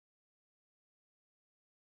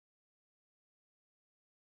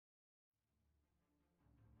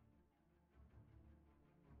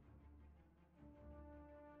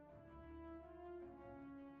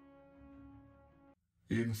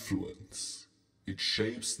Influence. It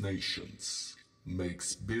shapes nations,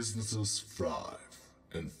 makes businesses thrive,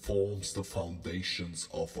 and forms the foundations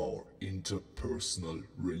of our interpersonal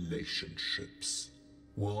relationships.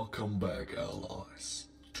 Welcome back, allies.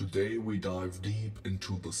 Today we dive deep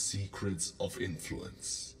into the secrets of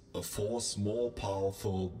influence, a force more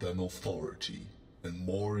powerful than authority and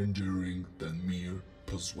more enduring than mere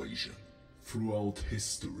persuasion. Throughout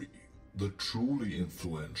history, the truly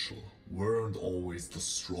influential weren't always the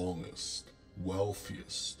strongest,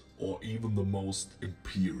 wealthiest, or even the most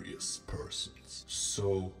imperious persons.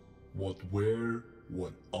 So, what were,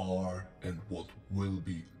 what are, and what will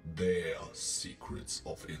be their secrets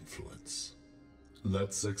of influence?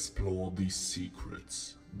 Let's explore these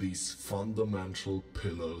secrets, these fundamental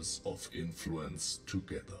pillars of influence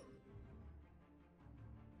together.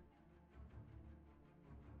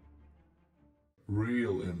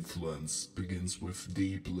 Real influence begins with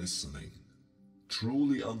deep listening.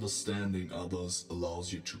 Truly understanding others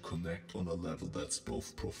allows you to connect on a level that's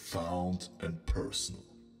both profound and personal.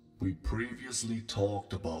 We previously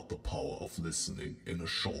talked about the power of listening in a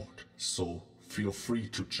short, so feel free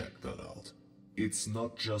to check that out. It's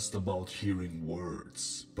not just about hearing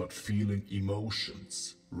words, but feeling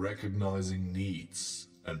emotions, recognizing needs,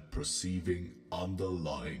 and perceiving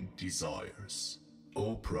underlying desires.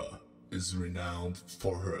 Oprah is renowned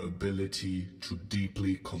for her ability to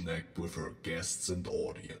deeply connect with her guests and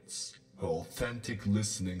audience. Her authentic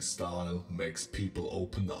listening style makes people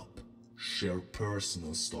open up, share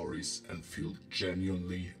personal stories, and feel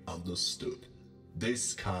genuinely understood.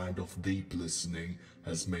 This kind of deep listening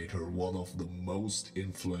has made her one of the most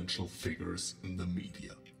influential figures in the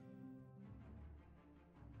media.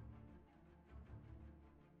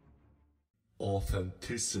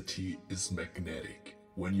 Authenticity is magnetic.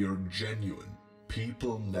 When you're genuine,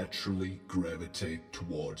 people naturally gravitate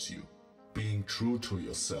towards you. Being true to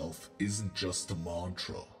yourself isn't just a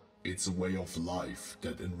mantra, it's a way of life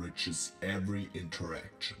that enriches every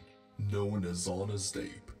interaction. Known as Honest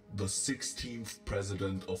Abe, the 16th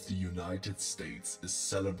President of the United States is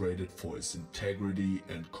celebrated for his integrity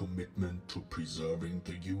and commitment to preserving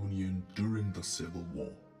the Union during the Civil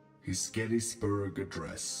War. His Gettysburg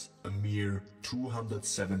Address, a mere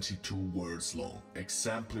 272 words long,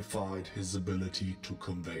 exemplified his ability to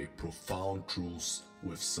convey profound truths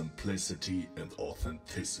with simplicity and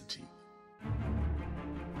authenticity.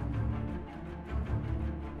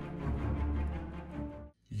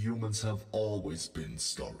 Humans have always been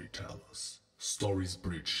storytellers. Stories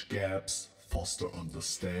bridge gaps, foster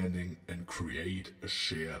understanding, and create a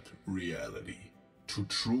shared reality. To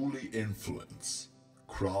truly influence,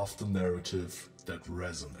 craft a narrative that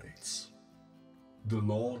resonates. The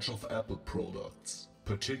launch of Apple products,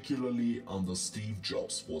 particularly under Steve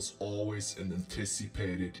Jobs, was always an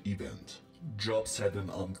anticipated event. Jobs had an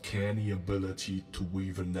uncanny ability to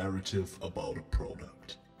weave a narrative about a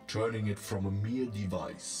product, turning it from a mere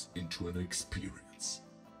device into an experience.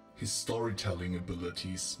 His storytelling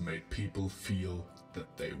abilities made people feel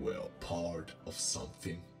that they were a part of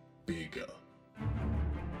something bigger.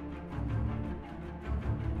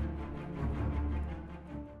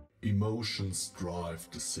 Emotions drive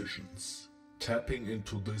decisions. Tapping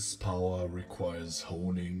into this power requires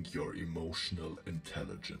honing your emotional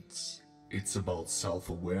intelligence. It's about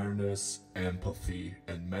self-awareness, empathy,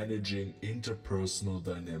 and managing interpersonal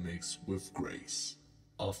dynamics with grace.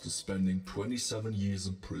 After spending 27 years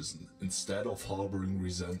in prison, instead of harboring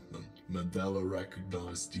resentment, Mandela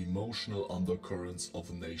recognized the emotional undercurrents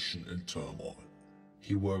of a nation in turmoil.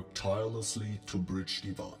 He worked tirelessly to bridge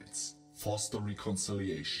divides, foster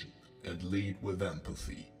reconciliation, and lead with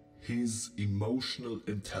empathy. His emotional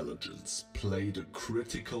intelligence played a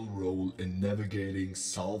critical role in navigating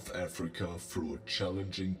South Africa through a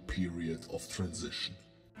challenging period of transition.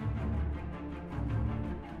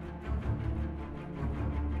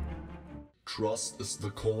 Trust is the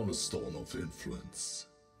cornerstone of influence,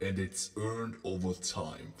 and it's earned over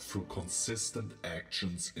time through consistent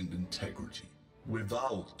actions and integrity.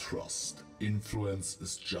 Without trust, influence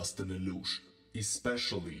is just an illusion.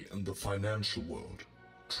 Especially in the financial world,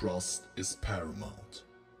 trust is paramount.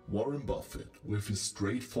 Warren Buffett, with his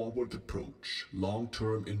straightforward approach,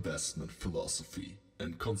 long-term investment philosophy,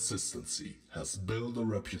 and consistency, has built a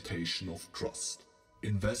reputation of trust.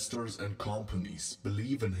 Investors and companies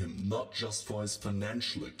believe in him not just for his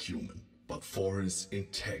financial acumen, but for his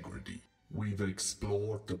integrity. We've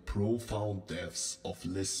explored the profound depths of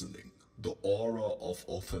listening, the aura of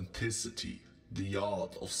authenticity, the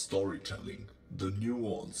art of storytelling, the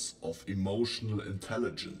nuance of emotional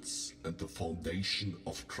intelligence, and the foundation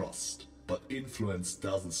of trust. But influence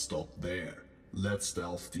doesn't stop there. Let's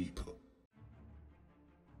delve deeper.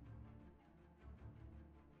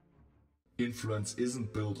 Influence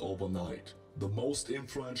isn't built overnight. The most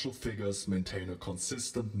influential figures maintain a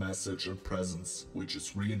consistent message and presence, which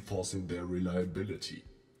is reinforcing their reliability.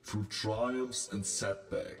 Through triumphs and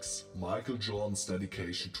setbacks, Michael Jordan's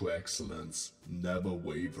dedication to excellence never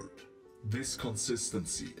wavered. This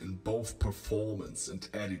consistency in both performance and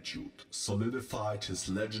attitude solidified his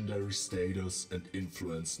legendary status and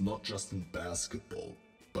influence not just in basketball,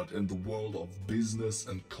 but in the world of business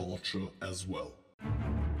and culture as well.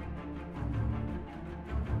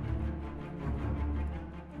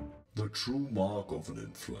 The true mark of an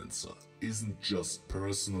influencer isn't just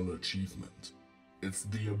personal achievement. It's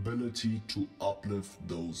the ability to uplift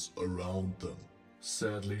those around them.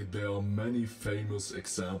 Sadly, there are many famous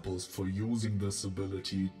examples for using this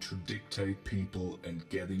ability to dictate people and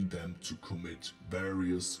getting them to commit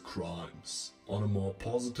various crimes. On a more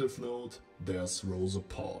positive note, there's Rosa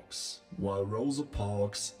Parks. While Rosa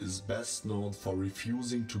Parks is best known for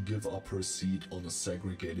refusing to give up her seat on a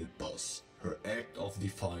segregated bus, her act of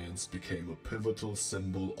defiance became a pivotal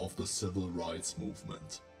symbol of the civil rights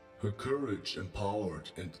movement. Her courage empowered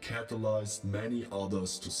and catalyzed many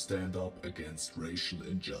others to stand up against racial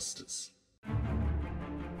injustice.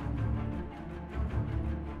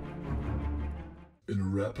 In a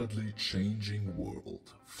rapidly changing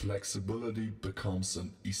world, flexibility becomes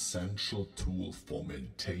an essential tool for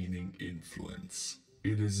maintaining influence.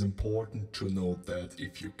 It is important to note that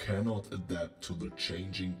if you cannot adapt to the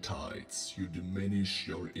changing tides, you diminish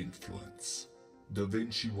your influence. Da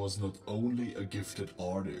Vinci was not only a gifted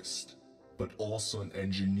artist, but also an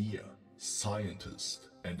engineer, scientist,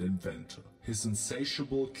 and inventor. His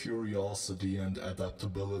insatiable curiosity and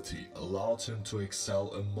adaptability allowed him to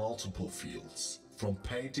excel in multiple fields, from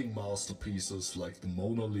painting masterpieces like the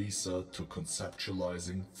Mona Lisa to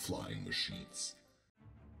conceptualizing flying machines.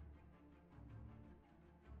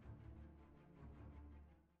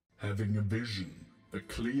 Having a vision, a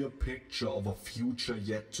clear picture of a future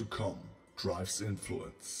yet to come, drives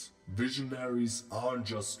influence. Visionaries aren't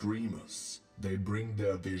just dreamers, they bring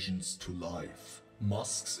their visions to life.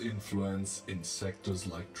 Musk's influence in sectors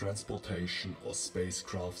like transportation or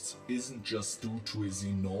spacecrafts isn't just due to his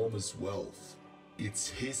enormous wealth. It's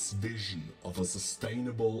his vision of a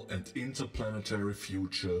sustainable and interplanetary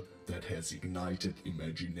future that has ignited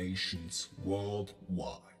imaginations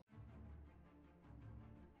worldwide.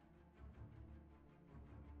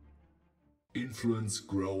 Influence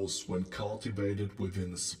grows when cultivated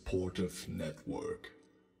within a supportive network.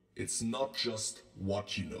 It's not just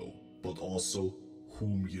what you know, but also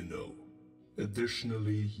whom you know.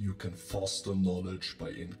 Additionally, you can foster knowledge by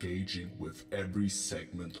engaging with every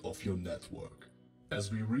segment of your network.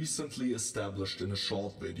 As we recently established in a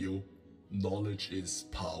short video, knowledge is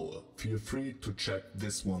power. Feel free to check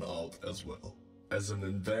this one out as well. As an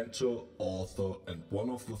inventor, author, and one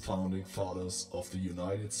of the founding fathers of the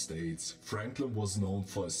United States, Franklin was known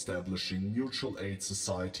for establishing mutual aid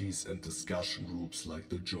societies and discussion groups like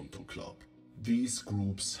the Junto Club. These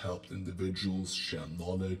groups helped individuals share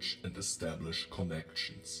knowledge and establish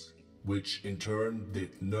connections, which in turn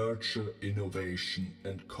did nurture innovation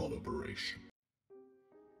and collaboration.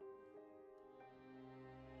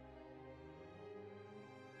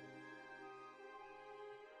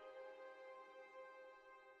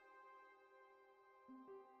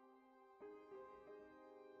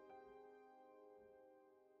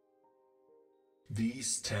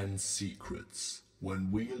 These 10 secrets,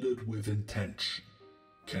 when wielded with intention,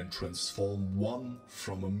 can transform one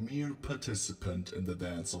from a mere participant in the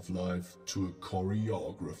dance of life to a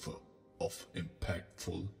choreographer of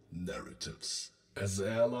impactful narratives. As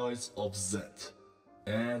allies of Z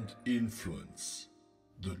and influence,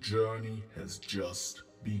 the journey has just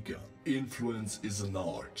begun. Influence is an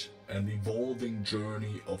art, an evolving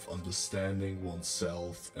journey of understanding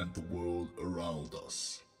oneself and the world around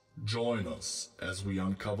us. Join us as we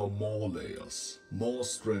uncover more layers, more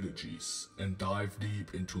strategies, and dive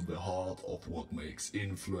deep into the heart of what makes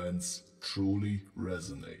influence truly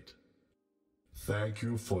resonate. Thank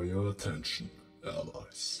you for your attention,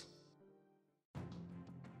 allies.